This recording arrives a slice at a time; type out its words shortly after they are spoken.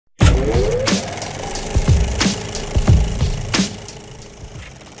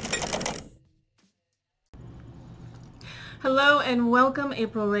Hello and welcome.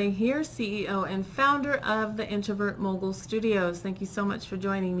 April Ray here, CEO and founder of the Introvert Mogul Studios. Thank you so much for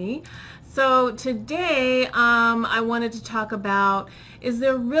joining me. So today I wanted to talk about, I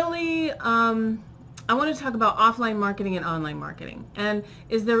want to talk about offline marketing and online marketing. And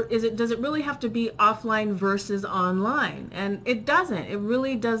does it really have to be offline versus online? And it doesn't. It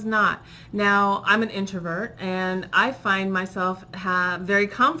really does not. Now, I'm an introvert and I find myself very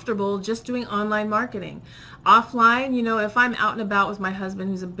comfortable just doing online marketing. Offline, if I'm out and about with my husband,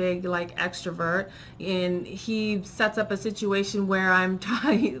 who's a big extrovert, and he sets up a situation where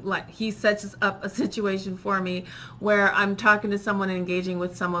he sets up a situation for me where I'm talking to someone and engaging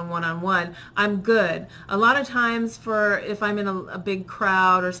with someone one-on-one, I'm good. A lot of times if I'm in a big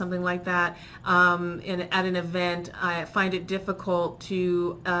crowd or something like that, at an event, I find it difficult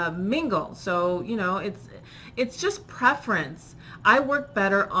to mingle. So, it's just preference. I work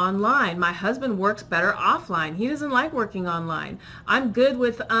better online. My husband works better offline. He doesn't like working online. I'm good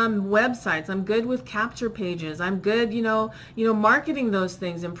with websites. I'm good with capture pages. I'm good, marketing those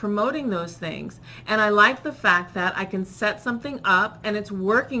things and promoting those things. And I like the fact that I can set something up and it's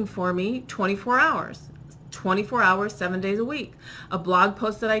working for me 24 hours. 24 hours, 7 days a week. A blog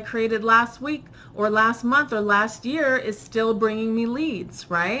post that I created last week or last month or last year is still bringing me leads,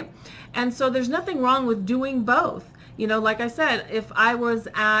 right? And so there's nothing wrong with doing both. Like I said, if I was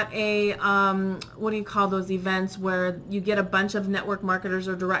at a, what do you call those events where you get a bunch of network marketers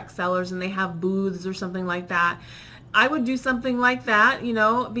or direct sellers and they have booths or something like that, I would do something like that,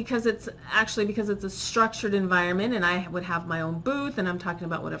 because it's a structured environment and I would have my own booth and I'm talking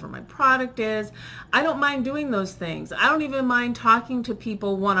about whatever my product is. I don't mind doing those things. I don't even mind talking to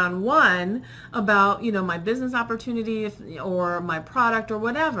people one-on-one about, my business opportunity or my product or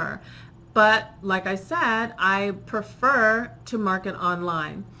whatever. But like I said, I prefer to market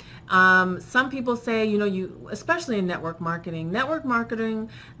online. Some people say, especially in network marketing,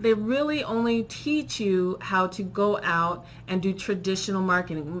 they really only teach you how to go out and do traditional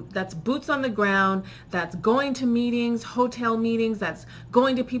marketing. That's boots on the ground, that's going to meetings, hotel meetings, that's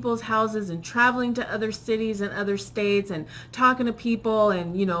going to people's houses and traveling to other cities and other states and talking to people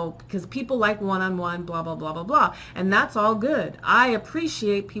and, because people like one-on-one, blah, blah, blah, blah, blah. And that's all good. I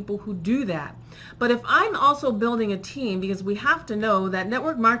appreciate people who do that. But if I'm also building a team, because we have to know that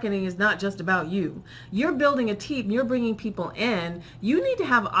network marketing is not just about you. You're building a team, you're bringing people in, you need to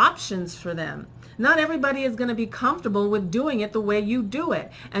have options for them. Not everybody is going to be comfortable with doing it the way you do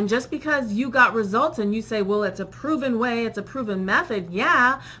it. And just because you got results and you say, well, it's a proven way, it's a proven method,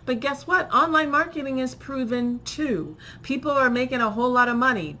 yeah, but guess what? Online marketing is proven too. People are making a whole lot of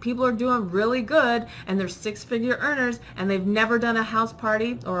money. People are doing really good and they're six-figure earners and they've never done a house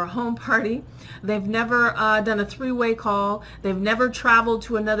party or a home party. They've never done a three-way call. They've never traveled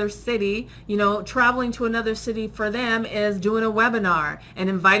to another city. Traveling to another city for them is doing a webinar and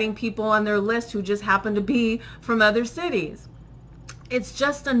inviting people on their list who just happen to be from other cities. It's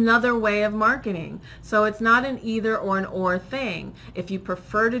just another way of marketing. So it's not an either or an or thing. If you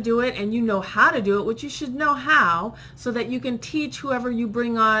prefer to do it and you know how to do it, which you should know how, so that you can teach whoever you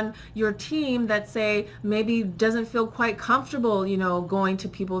bring on your team that say maybe doesn't feel quite comfortable, going to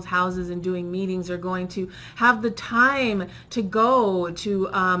people's houses and doing meetings or going to have the time to go to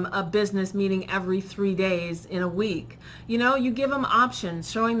a business meeting every 3 days in a week. You give them options,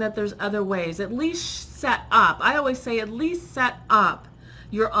 showing that there's other ways. At least set up. I always say at least set up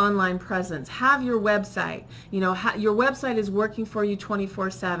your online presence. Have your website. Your website is working for you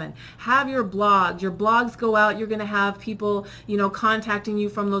 24/7. Have your blogs. Your blogs go out. You're going to have people, contacting you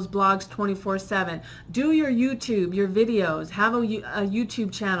from those blogs 24/7. Do your YouTube, your videos. Have a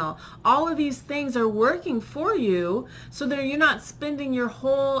YouTube channel. All of these things are working for you so that you're not spending your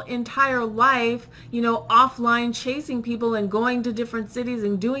whole entire life, offline chasing people and going to different cities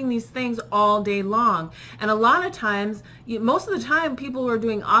and doing these things all day long. And a lot of times, most of the time, people are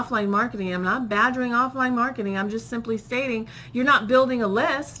doing offline marketing. I'm not badgering offline marketing. I'm just simply stating you're not building a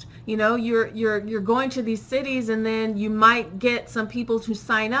list. You're going to these cities and then you might get some people to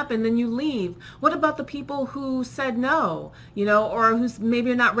sign up and then you leave. What about the people who said no, or who's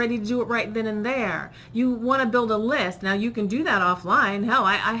maybe not ready to do it right then and there? You want to build a list. Now you can do that offline. Hell,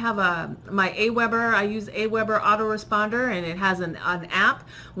 I have my Aweber. I use Aweber autoresponder and it has an app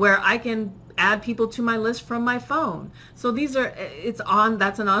where I can add people to my list from my phone. So that's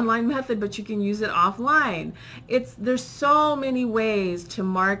an online method, but you can use it offline. There's so many ways to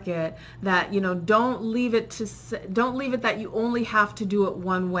market that, don't leave it that you only have to do it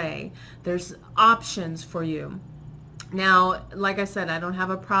one way. There's options for you. Now, like I said, I don't have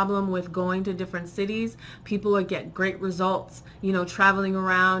a problem with going to different cities. People will get great results, traveling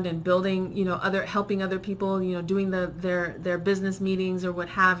around and building, helping other people, doing their business meetings or what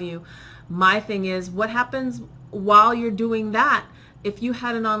have you. My thing is, what happens while you're doing that? If you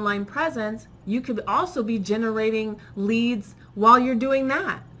had an online presence, you could also be generating leads while you're doing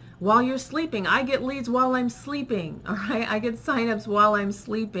that. While you're sleeping. I get leads while I'm sleeping, all right? I get signups while I'm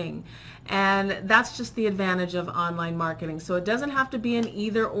sleeping. And that's just the advantage of online marketing. So it doesn't have to be an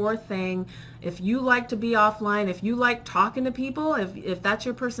either or thing. If you like to be offline, if you like talking to people, if that's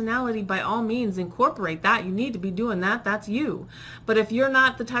your personality, by all means incorporate that. You need to be doing that. That's you. But if you're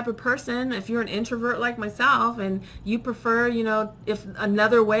not the type of person, if you're an introvert like myself and you prefer, if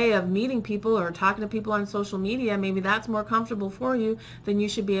another way of meeting people or talking to people on social media, maybe that's more comfortable for you, then you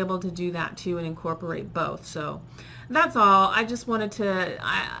should be able to do that too and incorporate both. So that's all. I just wanted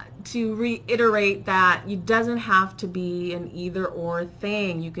to reiterate that it doesn't have to be an either or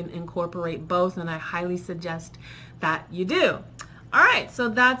thing. You can incorporate both, and I highly suggest that you do. All right, so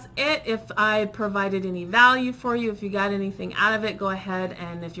that's it. If I provided any value for you, if you got anything out of it, go ahead,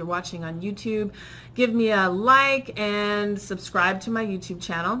 and if you're watching on YouTube, give me a like and subscribe to my YouTube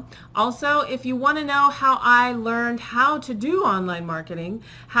channel. Also, if you want to know how I learned how to do online marketing,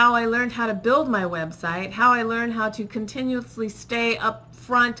 how I learned how to build my website, how I learned how to continuously stay up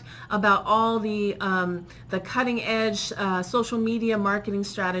front about all the cutting edge social media marketing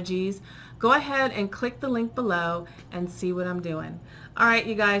strategies, go ahead and click the link below and see what I'm doing. All right,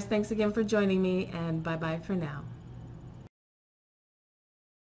 you guys, thanks again for joining me, and bye-bye for now.